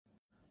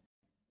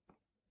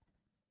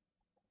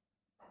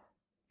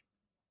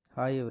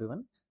Hi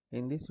everyone.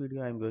 In this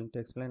video I am going to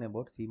explain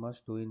about CMOS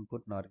 2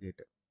 input NOR gate.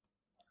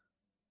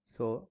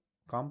 So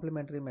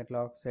complementary metal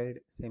oxide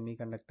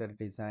semiconductor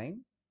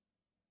design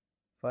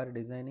for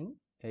designing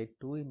a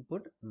 2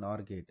 input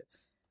NOR gate.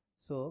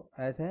 So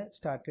as I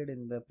started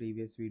in the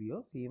previous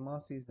video,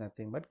 CMOS is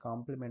nothing but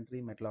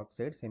complementary metal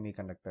oxide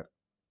semiconductor.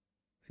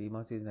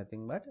 CMOS is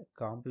nothing but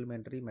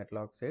complementary metal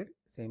oxide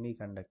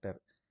semiconductor.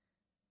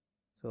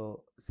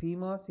 So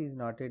CMOS is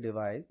not a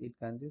device. It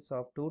consists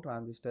of two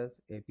transistors,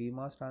 a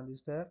PMOS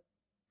transistor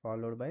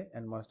followed by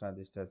NMOS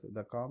transistors.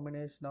 The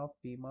combination of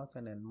PMOS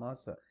and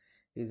NMOS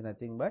is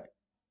nothing but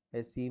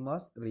a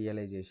CMOS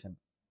realization.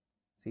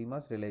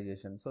 CMOS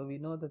realization. So we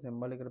know the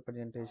symbolic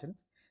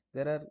representations.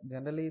 There are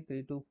generally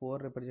 3 to 4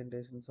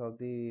 representations of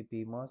the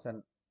PMOS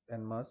and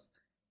NMOS,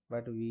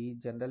 but we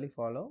generally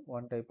follow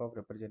one type of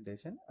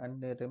representation.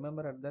 And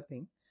remember another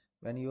thing,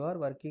 when you are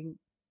working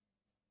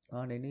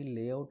on any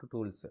layout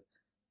tools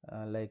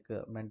like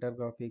mentor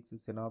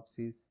graphics,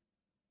 synopsis,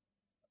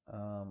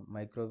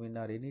 microvin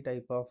or any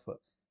type of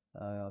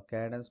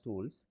cadence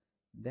tools,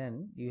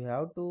 then you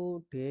have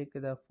to take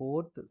the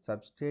fourth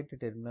substrate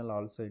terminal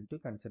also into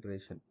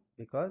consideration,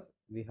 because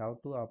we have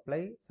to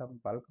apply some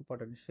bulk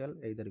potential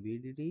either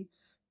VDD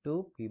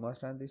to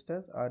PMOS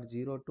transistors or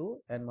 0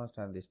 to NMOS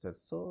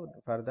transistors. So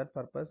for that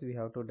purpose we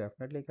have to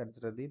definitely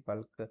consider the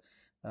bulk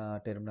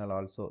terminal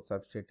also,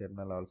 substrate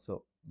terminal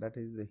also, that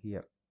is the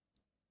here.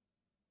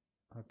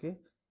 Okay,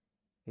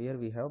 here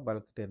we have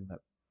bulk terminal.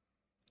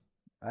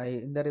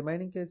 In the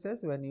remaining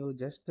cases, when you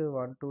just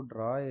want to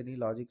draw any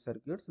logic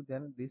circuits,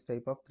 then this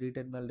type of 3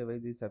 terminal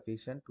device is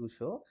sufficient to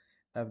show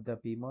the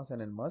PMOS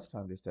and NMOS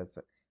transistors.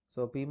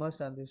 So PMOS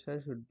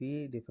transistor should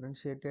be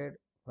differentiated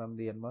from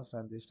the NMOS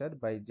transistor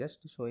by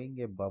just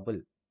showing a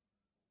bubble,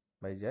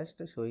 at the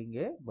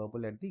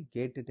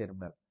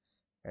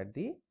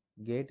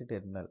gate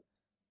terminal,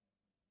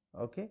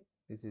 Okay,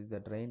 this is the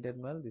drain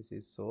terminal, this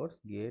is source,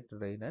 gate,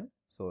 drain and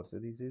source.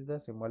 This is the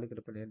symbolic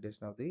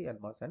representation of the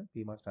NMOS and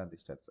PMOS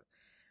transistors.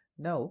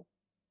 Now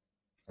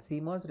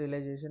CMOS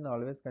realization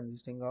always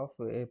consisting of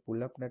a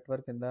pull-up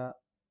network in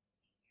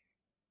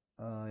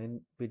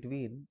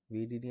between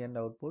VDD and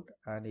output,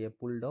 and a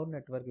pull-down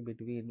network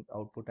between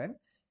output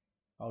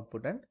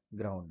and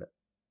ground.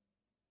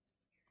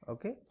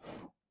 Okay,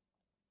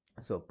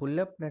 so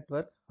pull-up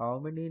network, how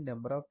many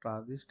number of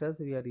transistors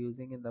we are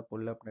using in the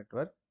pull-up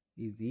network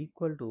is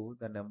equal to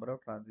the number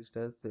of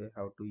transistors we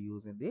have to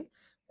use in the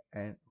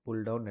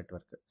pull-down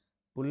network.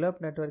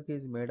 Pull-up network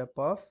is made up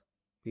of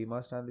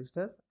PMOS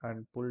transistors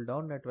and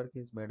pull-down network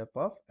is made up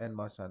of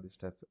NMOS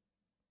transistors.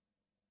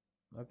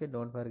 Okay,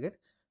 don't forget,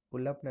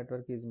 pull-up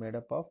network is made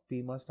up of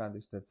PMOS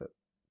transistors.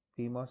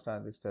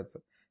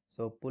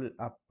 So pull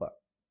up,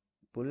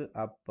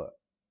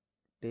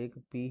 take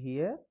P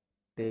here,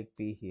 take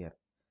P here.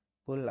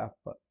 Pull up,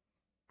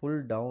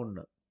 pull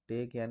down,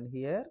 take N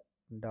here,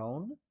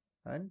 down,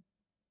 and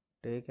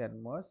take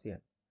NMOS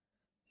N.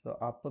 So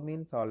up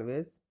means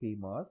always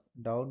PMOS,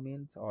 down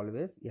means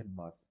always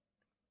NMOS.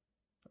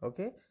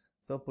 Okay,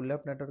 so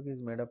pull-up network is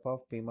made up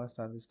of PMOS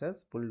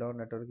transistors, pull-down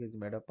network is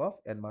made up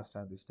of NMOS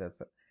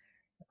transistors.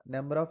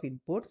 Number of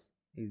inputs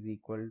is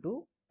equal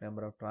to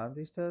number of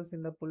transistors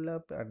in the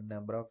pull-up and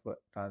number of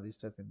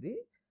transistors in the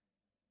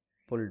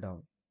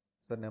pull-down.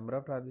 So number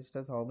of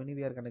transistors, how many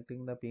we are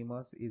connecting the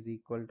PMOS is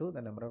equal to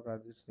the number of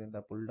transistors in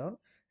the pull-down.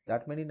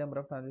 That many number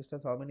of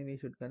transistors, how many we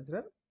should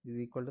consider, is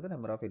equal to the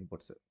number of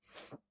inputs.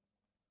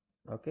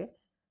 Okay,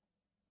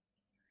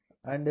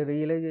 and the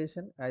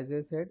realization, as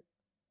I said,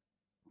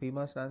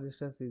 PMOS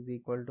transistors is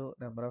equal to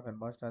number of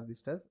NMOS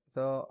transistors.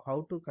 So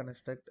how to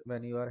construct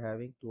when you are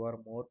having 2 or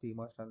more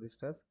PMOS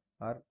transistors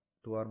or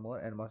 2 or more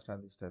NMOS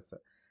transistors?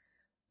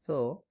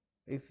 So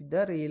if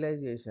the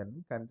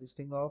realization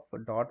consisting of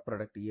dot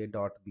product A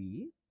dot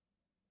B,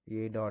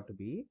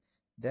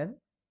 then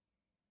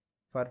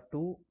for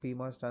 2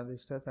 PMOS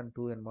transistors and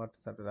 2 NMOS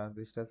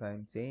transistors I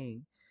am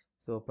saying,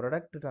 so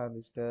product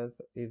transistors,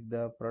 if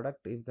the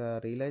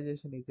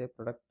realization is a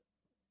product,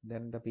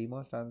 then the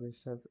PMOS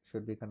transistors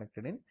should be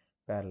connected in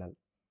parallel.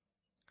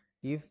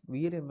 If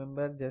we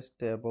remember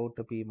just about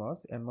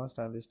PMOS, NMOS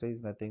transistor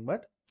is nothing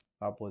but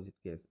opposite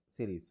case,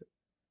 series.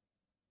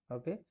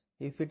 Okay,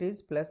 if it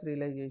is plus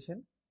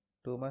realization,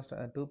 2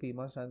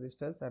 PMOS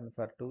transistors, and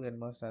for 2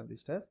 NMOS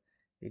transistors,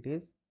 it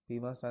is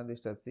PMOS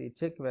transistors. See,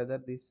 check whether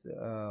this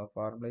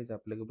formula is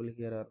applicable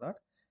here or not.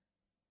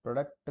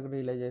 Product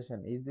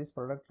realization, is this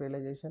product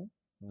realization?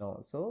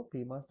 No. So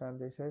PMOS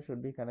transistor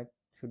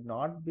should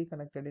not be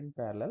connected in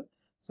parallel.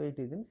 So it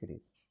is in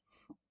series.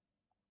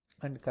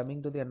 And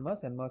coming to the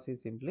NMOS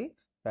is simply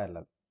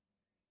parallel.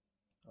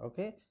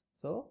 Okay,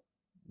 so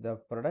the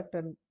product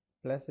and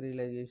plus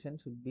realization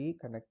should be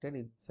connected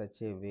in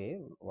such a way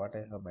what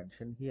I have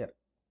mentioned here.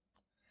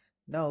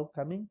 Now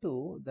coming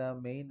to the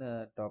main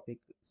topic,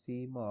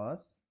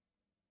 CMOS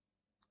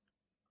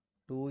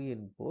 2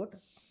 input,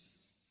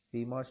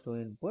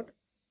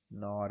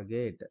 NOR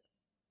gate.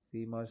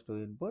 CMOS 2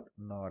 input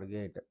NOR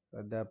gate.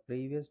 The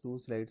previous two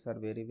slides are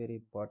very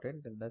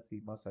important in the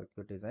CMOS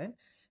circuit design.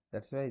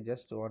 That's why I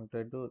just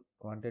wanted to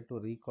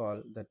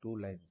recall the two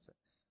lines.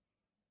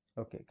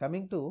 Okay,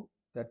 coming to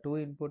the 2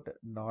 input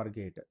NOR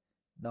gate.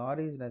 NOR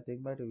is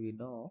nothing but we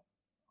know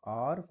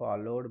OR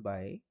followed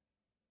by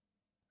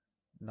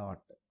NOT.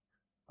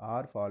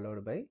 OR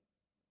followed by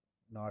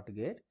NOT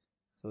gate.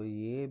 So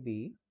A,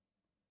 B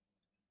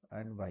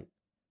and Y.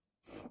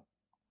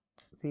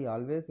 See,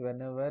 always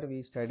whenever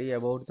we study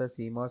about the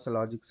CMOS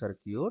logic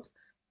circuits,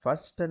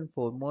 first and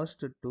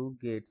foremost two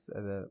gates.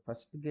 The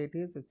first gate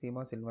is a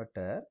CMOS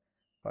inverter.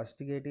 First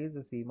gate is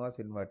a CMOS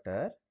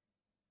inverter.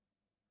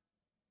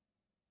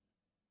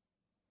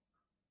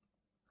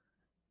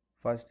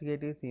 First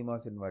gate is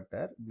CMOS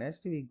inverter.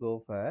 Next we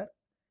go for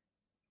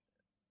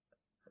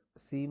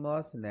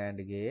CMOS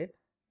NAND gate,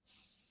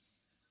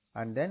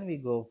 and then we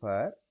go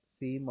for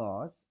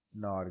CMOS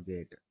NOR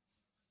gate.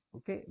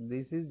 Okay,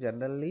 these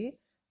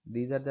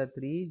are the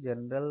three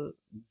general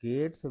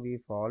gates we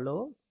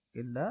follow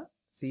in the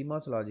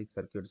CMOS logic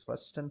circuits.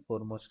 First and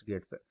foremost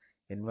gates: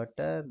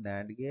 inverter,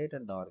 NAND gate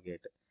and NOR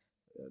gate.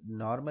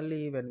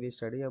 Normally when we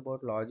study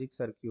about logic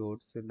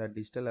circuits in the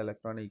digital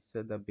electronics,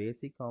 the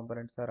basic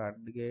components are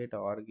AND gate,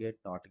 OR gate,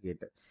 NOT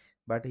gate.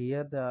 But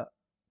here the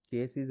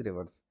case is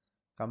reverse.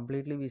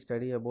 Completely we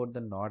study about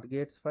the NOT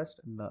gates first,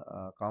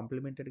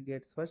 complemented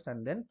gates first,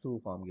 and then true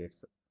form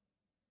gates.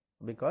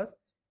 Because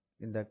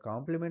in the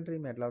complementary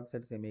metal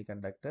oxide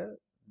semiconductor,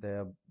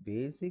 the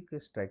basic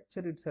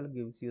structure itself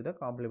gives you the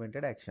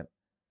complemented action.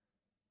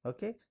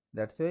 Okay,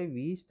 that's why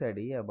we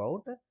study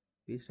about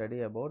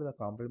the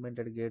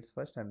complemented gates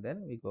first, and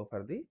then we go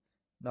for the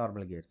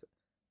normal gates.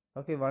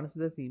 Okay, once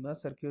the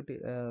CMOS circuit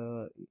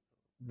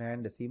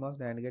CMOS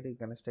NAND gate is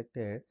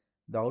constructed,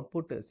 the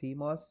output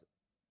CMOS,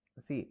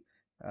 see,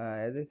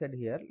 as I said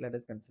here, let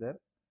us consider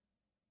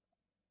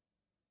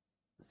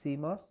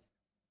CMOS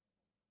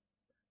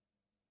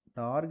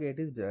NOR gate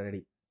is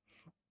ready.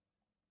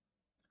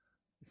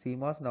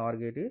 CMOS NOR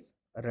gate is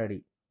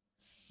ready.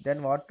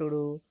 Then what to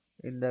do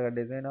in the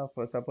design of,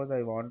 suppose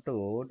I want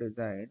to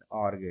design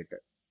OR gate.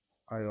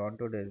 I want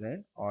to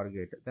design OR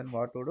gate. Then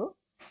what to do?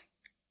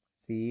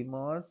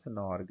 CMOS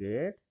NOR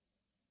gate,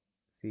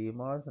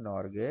 CMOS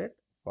NOR gate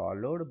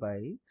followed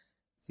by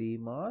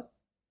CMOS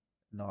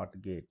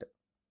NOT gate.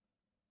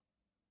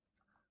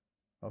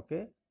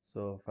 Okay,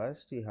 so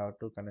first you have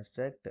to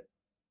construct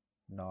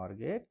NOR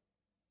gate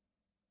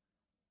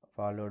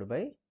followed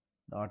by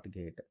NOT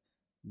gate.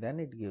 Then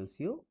it gives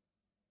you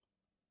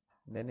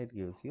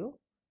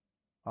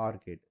OR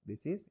gate. This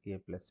is A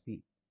plus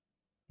B.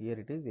 Here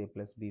it is A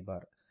plus B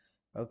bar.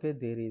 Okay,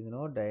 there is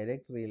no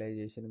direct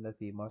realization in the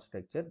CMOS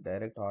structure.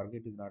 Direct OR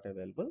gate is not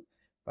available.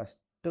 First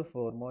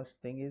foremost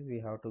thing is we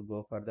have to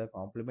go for the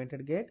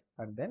complemented gate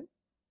and then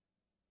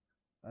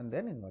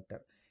inverter.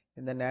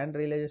 In the NAND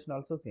realization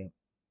also same.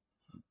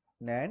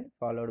 NAND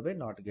followed by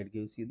NOT gate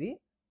gives you the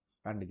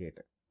AND gate.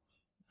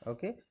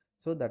 Okay,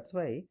 so that's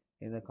why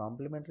in the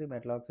complementary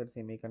metal oxide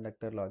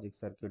semiconductor logic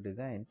circuit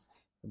designs,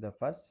 the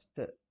first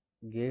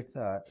gates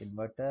are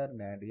inverter,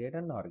 NAND gate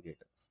and NOR gate.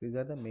 These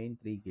are the main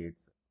three gates.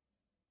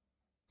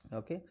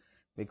 Okay,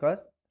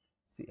 because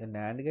a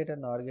NAND gate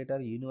and NOR gate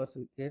are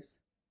universal gates.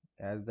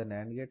 As the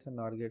NAND gates and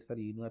NOR gates are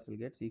universal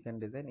gates, you can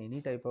design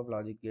any type of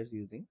logic gates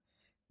using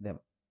them.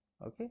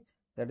 Okay,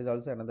 that is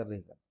also another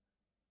reason.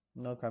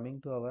 Now coming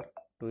to our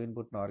 2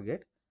 input NOR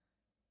gate.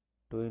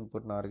 2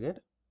 input NOR gate.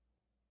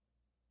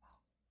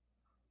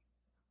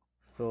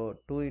 So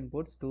 2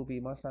 inputs, 2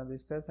 PMOS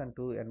transistors and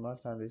 2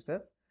 NMOS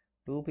transistors.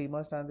 2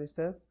 PMOS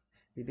transistors,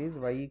 it is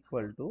Y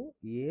equal to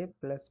A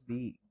plus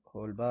B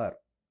whole bar.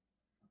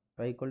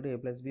 Y equal to A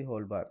plus B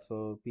whole bar.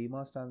 So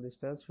PMOS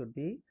transistors should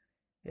be,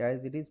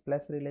 as it is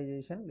plus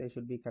realization, they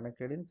should be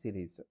connected in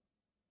series.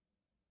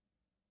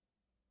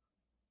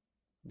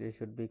 They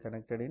should be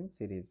connected in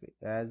series.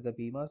 As the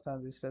PMOS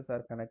transistors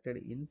are connected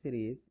in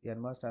series,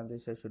 NMOS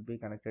transistors should be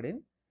connected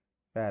in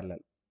parallel.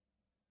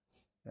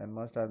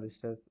 NMOS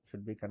transistors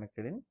should be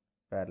connected in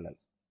parallel.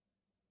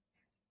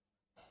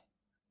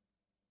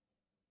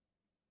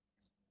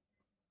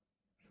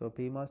 So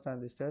PMOS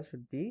transistors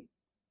should be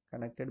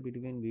connected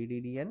between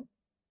VDD and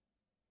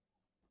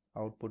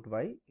output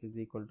Y is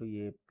equal to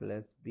A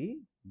plus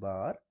B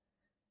bar.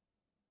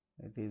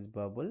 It is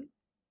bubble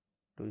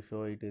to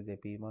show it is a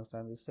PMOS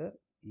transistor.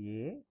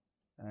 A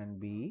and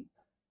B.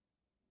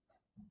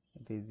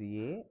 It is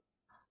A,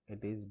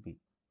 it is B.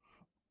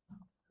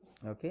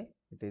 Okay,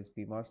 it is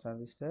PMOS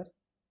transistor,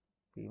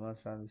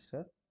 PMOS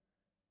transistor.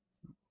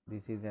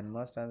 This is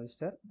NMOS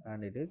transistor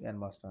and it is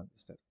NMOS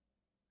transistor.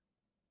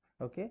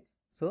 Okay,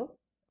 so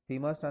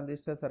PMOS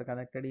transistors are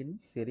connected in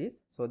series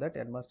so that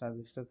NMOS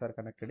transistors are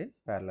connected in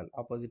parallel,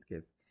 opposite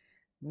case.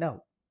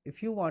 Now,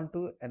 if you want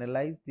to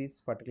analyze this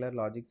particular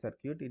logic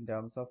circuit in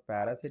terms of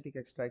parasitic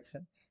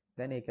extraction,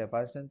 then a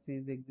capacitance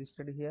is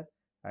existed here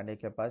and a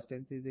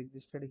capacitance is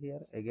existed here.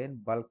 Again,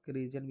 bulk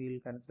region we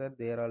will consider,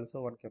 there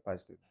also one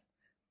capacitance.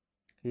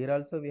 Here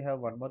also we have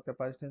one more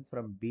capacitance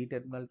from B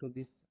terminal to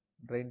this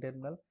drain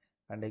terminal,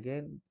 and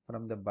again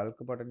from the bulk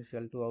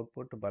potential to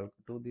output bulk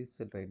to this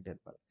drain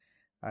terminal,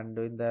 and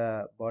in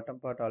the bottom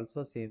part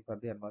also same for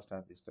the NMOS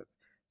transistors.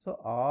 So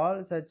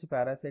all such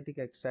parasitic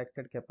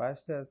extracted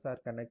capacitors are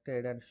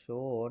connected and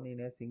shown in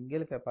a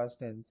single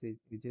capacitance,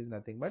 which is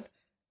nothing but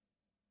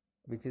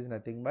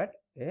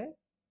a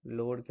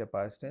load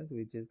capacitance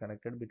which is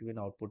connected between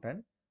output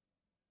and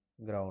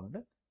ground.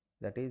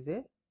 That is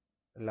a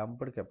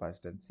lumped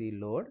capacitance, C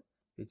load,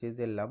 which is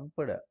a lumped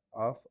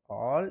of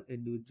all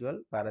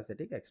individual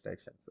parasitic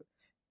extractions,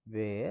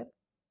 where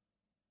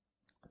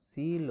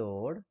C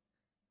load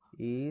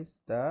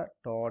is the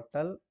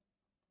total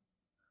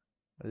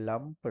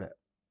lumped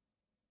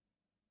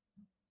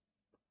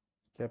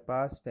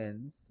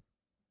capacitance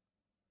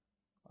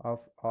of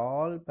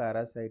all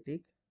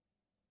parasitic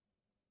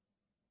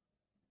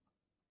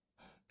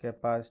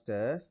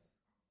capacitors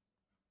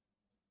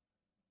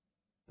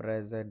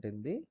present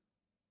in the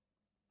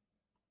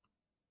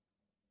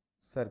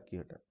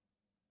circuit.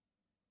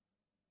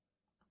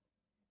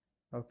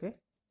 Okay,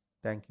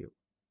 thank you.